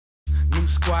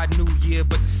squad, new year,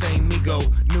 but the same ego.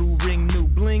 New ring, new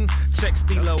bling, check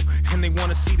stilo. And they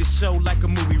wanna see the show like a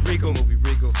movie Regal.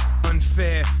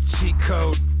 Unfair, cheat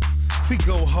code. We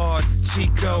go hard,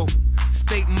 Chico.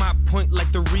 State my point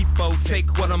like the repo.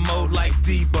 Take what I'm owed like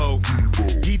Debo.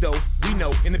 Guido, we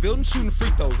know. In the building shooting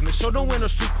free throws. And the show don't wear no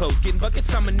street clothes. Getting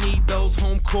buckets, I'ma need those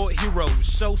home court heroes.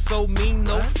 Show so mean,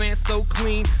 no fans so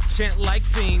clean. Chant like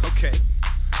fiends. Okay,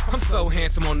 I'm so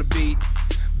handsome on the beat.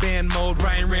 Band mode,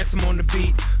 Ryan Ransom on the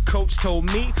beat. Coach told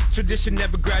me, tradition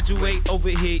never graduate. Over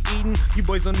here eating, you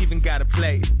boys don't even gotta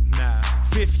play. Nah.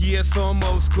 5th year, so I'm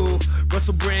old school.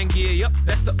 Russell Brand gear, yup,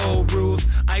 that's the old rules.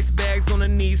 Ice bags on the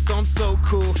knees, so I'm so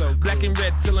cool. Black and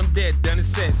red till I'm dead, done and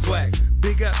said. Swag.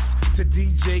 Big ups to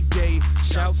DJ Gay.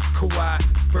 Shouts Kawhi,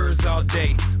 Spurs all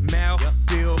day. Mal,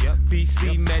 Bill,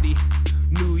 BC, Medi.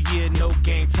 New year, no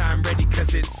game time ready,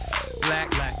 cause it's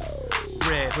black.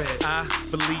 Red. I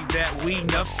believe that we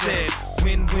enough said.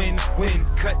 Win, win, win,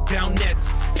 cut down nets.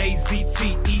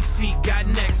 AZTEC got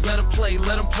next. Let 'em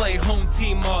play, home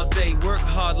team all day. Work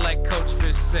hard like Coach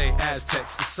Fish say.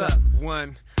 Aztecs, what's up?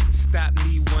 One stop,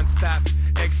 need one stop.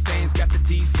 X-Stains got the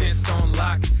defense on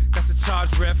lock. That's a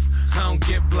charge ref, I don't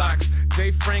get blocks.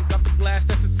 J. Frank off the glass,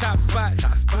 that's the top spot.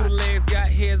 Buddha legs got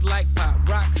hairs like pop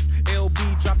rocks.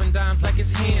 LB dropping dimes like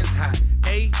his hands hot.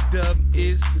 A-Dub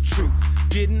is the truth.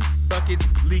 Getting buckets,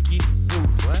 leaky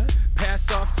roof. What?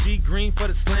 Pass off G Green for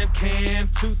the slam cam.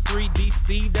 2-3 D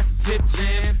Steve, that's a tip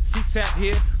jam. C-Tap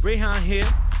here, Rayhan here.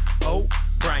 Oh,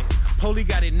 Brian. Poli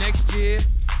got it next year.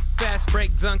 Fast break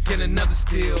dunk and another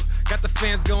steal. Got the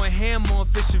fans going ham on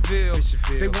Fisherville.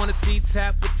 They wanna see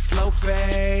Tap with the slow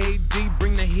fade. D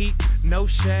bring the heat, no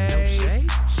shade.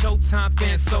 Showtime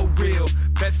fans so real.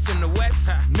 Best in the West,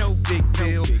 no big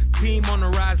deal. Team on the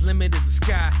rise, limit is the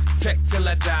sky. Tech till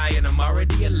I die and I'm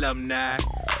already alumni.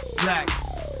 Black,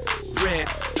 red,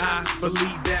 I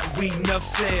believe that we enough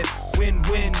said. Win,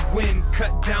 win, win,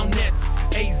 cut down nets.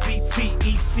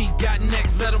 AZTEC got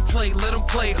next. Let 'em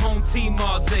play, home team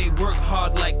all day. Work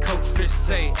hard like Coach Fish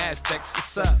say. Aztecs,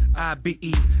 what's up?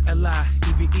 IBELIEVE,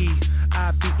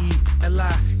 IBELIEVE.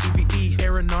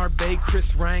 Aaron Arbe,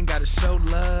 Chris Ryan gotta show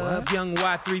love. What? Young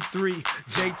Y33,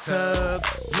 J Tub,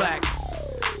 black,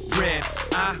 red.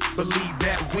 I believe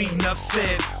that we enough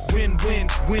said. Win, win,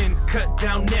 win, cut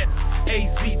down nets.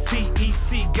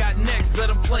 AZTEC got next. Let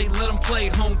 'em play,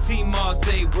 home team all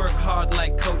day. Work hard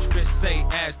like Coach Fish say.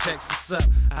 Aztecs, what's up?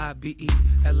 IBELIEVE,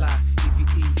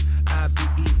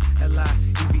 IBELIEVE.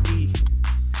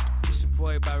 It's your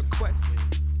boy by request.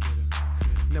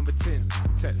 Number 10,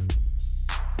 test.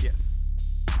 Yes.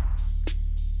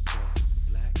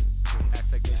 Black,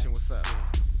 Aztec Nation, what's up?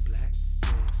 Black,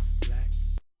 black.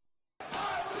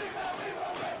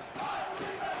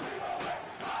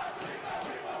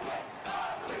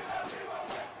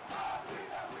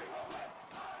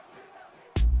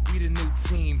 We the new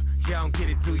team, y'all don't get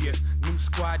it, do ya? New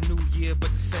squad, new year,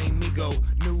 but the same ego.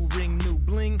 New ring, new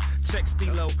bling, check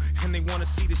stilo. And they wanna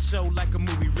see the show like a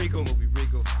movie Regal.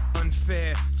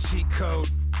 Unfair, cheat code.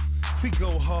 We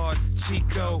go hard,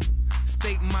 Chico.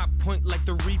 State my point like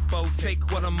the repo. Take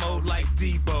what I'm owed like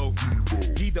Debo.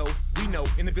 Guido, we know.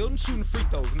 In the building shooting free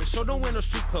throws. And the show don't wear no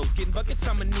street clothes. Getting buckets,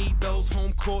 I'ma need those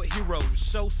home court heroes.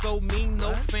 Show so mean,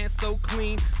 no fans so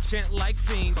clean. Chant like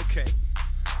fiends. Okay,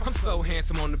 I'm so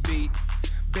handsome on the beat.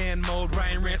 Band mode,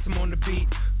 Ryan Ransom on the beat.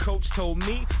 Coach told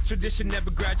me, tradition never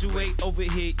graduate. Over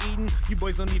here eating, you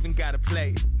boys don't even gotta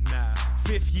play. Nah.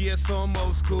 5th year, so I'm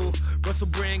old school. Russell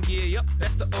Brand gear, yup,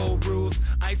 that's the old rules.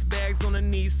 Ice bags on the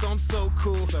knees, so I'm so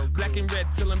cool. Black and red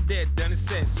till I'm dead, done and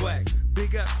said. Swag.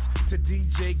 Big ups to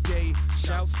DJ Gay.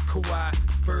 Shouts Kawhi,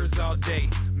 Spurs all day.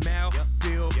 Mal,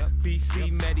 Bill,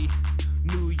 BC, Medi.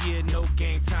 New year, no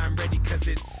game time ready, cause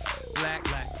it's black,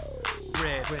 red.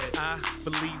 I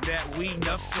believe that we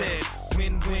enough said.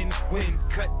 Win, win, win,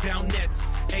 cut down nets.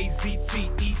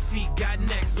 AZTEC got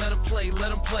next. Let 'em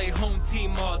play, home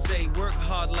team all day. Work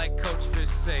hard like Coach Fish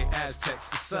say. Aztecs,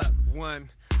 what's up? One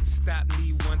stop,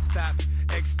 need one stop.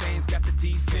 X-Stains got the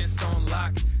defense on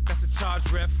lock. That's a charge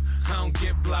ref, I don't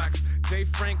get blocks. J.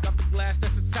 Frank off the glass,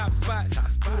 that's the top spot.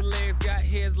 Buddha legs got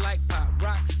hairs like pop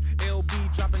rocks. LB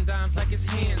dropping dimes like his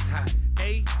hands hot.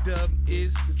 A-Dub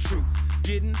is the truth.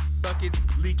 Getting buckets,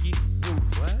 leaky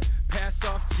roof. What? Pass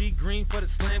off G Green for the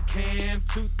slam cam.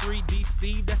 2-3 D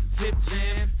Steve, that's a tip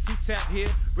jam. C-Tap here,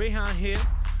 Rayhan here.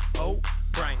 Oh,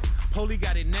 Brian. Poli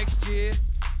got it next year.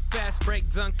 Fast break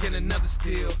dunk and another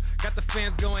steal. Got the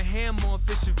fans going ham on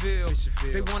Fisherville.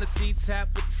 They wanna see Tap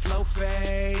with the slow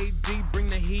fade. D bring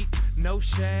the heat, no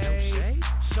shade.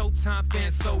 Showtime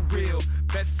fans so real.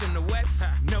 Best in the West,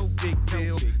 no big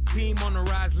deal. Team on the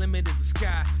rise, limit is the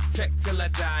sky. Tech till I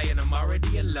die, and I'm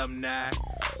already alumni.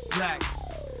 Black,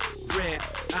 red,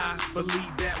 I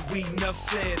believe that we enough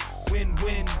said. Win,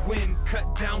 win, win,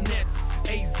 cut down nets.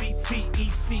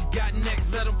 AZTEC got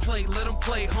next. Let them play.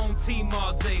 Home team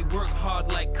all day. Work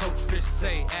hard like Coach Fish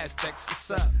say. Aztecs,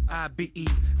 what's up?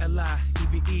 IBELIEVE.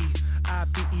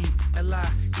 IBELIEVE.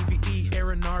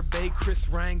 Aaron Arbe, Chris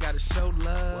Ryan gotta show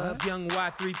love. What? Young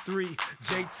Y33,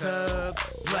 J Tub.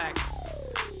 Black,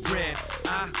 red,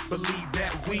 I believe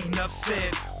that we enough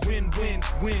said. Win, win,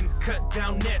 win, cut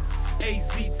down nets.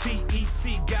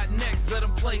 AZTEC got next. Let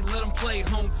them play.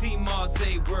 Home team all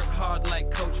day. Work hard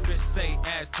like Coach Fish say.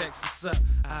 Aztecs, what's up?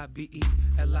 IBELIEVE.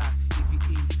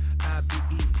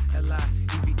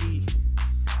 IBELIEVE.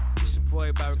 It's your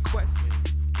boy by request.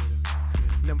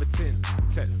 Number 10,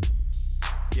 test.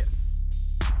 Yes.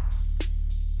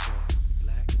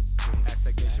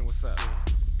 Aztec Nation, what's up?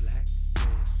 Black,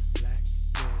 red.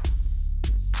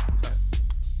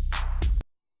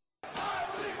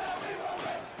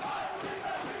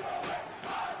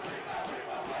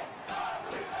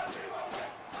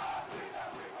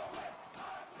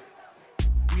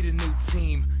 We the new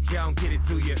team, y'all don't get it,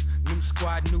 do ya? New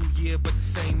squad, new year, but the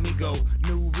same ego.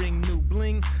 New ring, new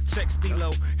bling, check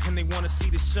stilo. And they wanna see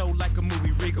the show like a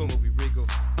movie regal.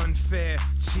 Unfair,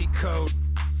 cheat code.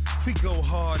 We go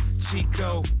hard,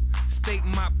 Chico. State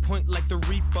my point like the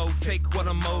repo. Take what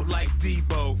I'm owed like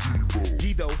Debo.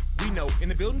 Guido, we know. In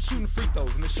the building shooting free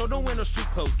throws. And the show don't wear no street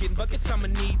clothes. Getting buckets, I'ma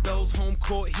need those home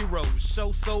court heroes.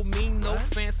 Show so mean, no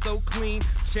fans so clean.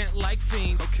 Chant like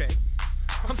fiends. Okay,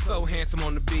 I'm so handsome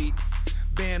on the beat.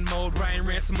 Band mode, Ryan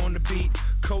Ransom on the beat.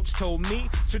 Coach told me,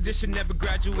 tradition never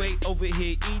graduate. Over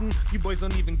here eating, you boys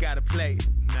don't even gotta play.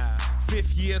 Nah,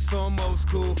 5th year, so I'm old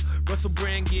school. Russell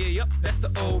Brand gear, yup, that's the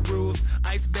old rules.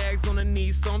 Ice bags on the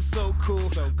knees, so I'm so cool.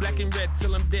 Black and red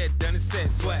till I'm dead, done and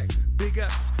said, swag. Big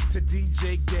ups to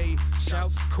DJ Gay,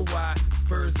 shouts Kawhi,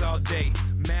 Spurs all day.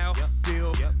 Mal,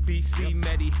 Bill, BC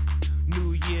Medi.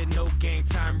 New year, no game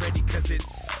time ready, cause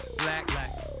it's black.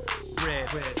 Red.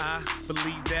 I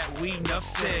believe that we enough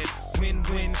said. Win,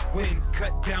 win, win,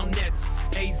 cut down nets.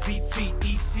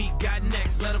 AZTEC got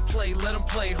next. Let them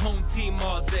play. Home team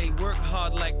all day. Work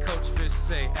hard like Coach Fish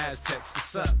say. Aztecs,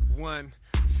 what's up? One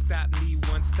stop, need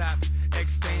one stop.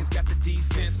 X-Stains got the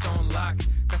defense on lock.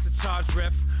 That's a charge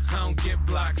ref, I don't get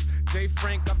blocks. J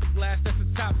Frank off the glass, that's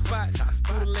the top spot.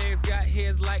 Buddha legs got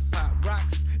hairs like pop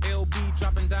rocks. LB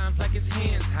dropping dimes like his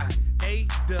hands hot.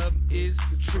 A-Dub is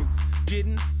the truth.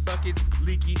 Getting buckets,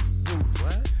 leaky roof.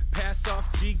 What? Pass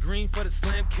off G Green for the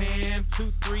slam cam.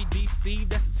 2-3 D Steve,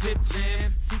 that's a tip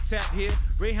jam. C-Tap here,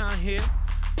 Rayhan here.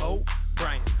 Oh,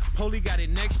 Brian. Poli got it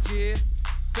next year.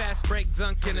 Fast break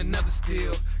dunk and another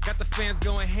steal. Got the fans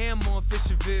going ham on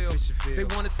Fisherville. They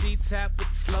wanna see Tap with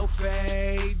the slow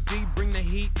fade. D bring the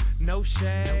heat, no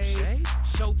shade.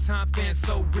 Showtime fans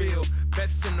so real.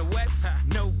 Best in the West,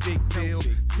 no big deal.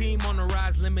 Team on the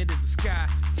rise, limit is the sky.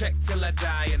 Tech till I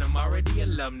die, and I'm already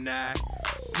alumni.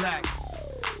 Black,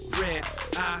 red,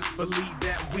 I believe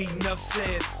that we enough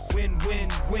said. Win, win,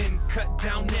 win, cut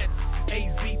down nets.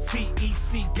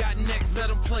 AZTEC got next. Let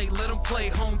them play.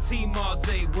 Home team all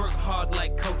day. Work hard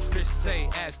like Coach Fish say.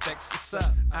 Aztecs, what's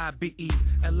up? IBELIEVE.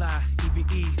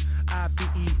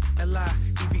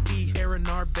 IBELIEVE. Aaron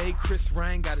Arbe, Chris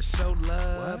Ryan gotta show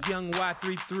love. What? Young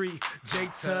Y33, J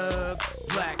Tub.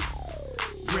 Black,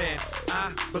 red,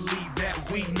 I believe that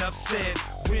we enough said.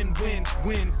 Win, win,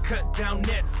 win, cut down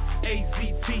nets.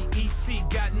 AZTEC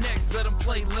got next. Let them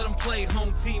play.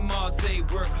 Home team all day.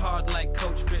 Work hard like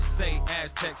Coach Fish say.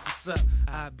 Aztecs, what's up?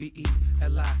 IBELIEVE.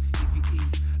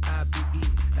 IBELIEVE.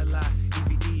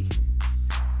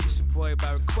 It's your boy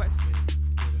by request.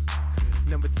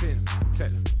 Number 10,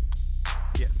 test.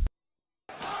 Yes.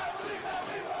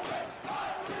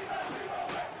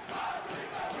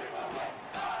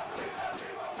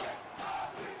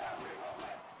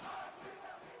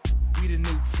 We the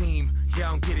new team,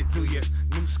 y'all don't get it, do ya?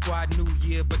 New squad, new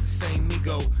year, but the same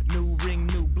ego. New ring,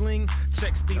 new bling,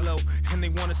 check stilo. And they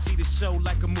wanna see the show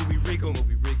like a movie regal.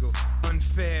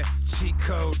 Unfair, cheat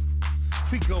code.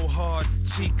 We go hard,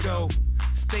 Chico.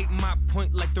 State my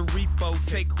point like the repo.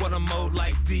 Take what I'm owed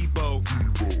like Debo.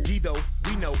 Guido,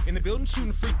 we know. In the building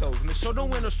shooting free throws. And the show don't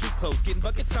wear no street clothes. Getting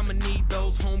buckets, I'ma need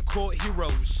those home court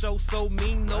heroes. Show so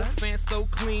mean, no fans so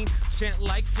clean. Chant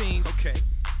like fiends. Okay,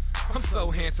 I'm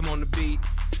so handsome on the beat.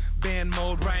 Band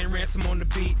mode, Ryan Ransom on the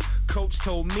beat. Coach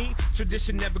told me,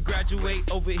 tradition never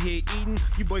graduate. Over here eating,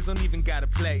 you boys don't even gotta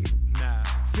play. Nah.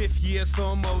 5th year, so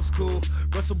I'm old school.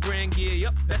 Russell Brand gear,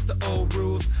 yup, that's the old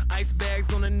rules. Ice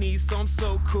bags on the knees, so I'm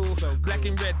so cool. Black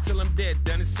and red till I'm dead,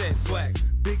 done and said, swag.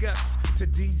 Big ups to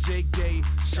DJ Gay,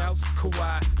 shouts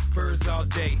Kawhi, Spurs all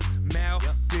day. Mal,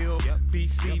 Bill,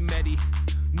 BC, Medi.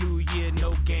 New year,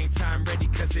 no game time ready,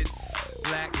 cause it's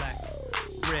black,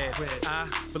 red. I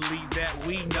believe that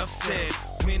we enough said.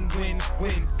 Win, win,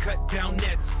 win, cut down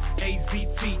nets.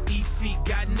 AZTEC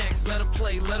got next. Let them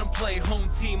play. Home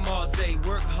team all day.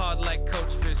 Work hard like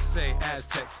Coach Fish say.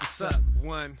 Aztecs, what's up?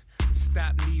 One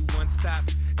stop, need one stop.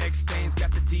 X-Stains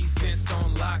got the defense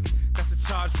on lock. That's a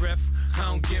charge, ref. I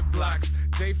don't get blocks.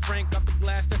 J. Frank off the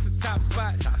glass, that's the top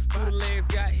spot. Buddha legs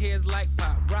got hairs like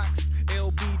pop rocks.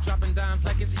 LB dropping dimes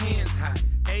like his hands hot.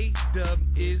 A-Dub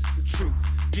is the truth.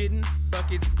 Getting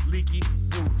buckets, leaky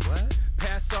roof. What?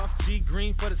 Pass off G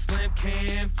Green for the slam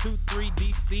cam. 2-3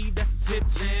 D Steve, that's a tip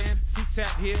jam.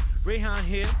 C-Tap here, Rayhan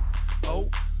here. Oh,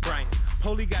 Brian.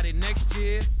 Poli got it next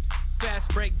year.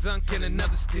 Fast break dunk and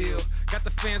another steal. Got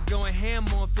the fans going ham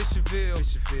on Fisherville.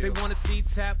 They wanna see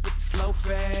Tap with the slow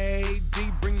fade. D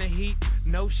bring the heat,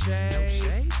 no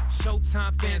shade.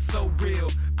 Showtime fans so real.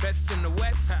 Best in the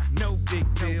West, no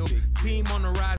big deal.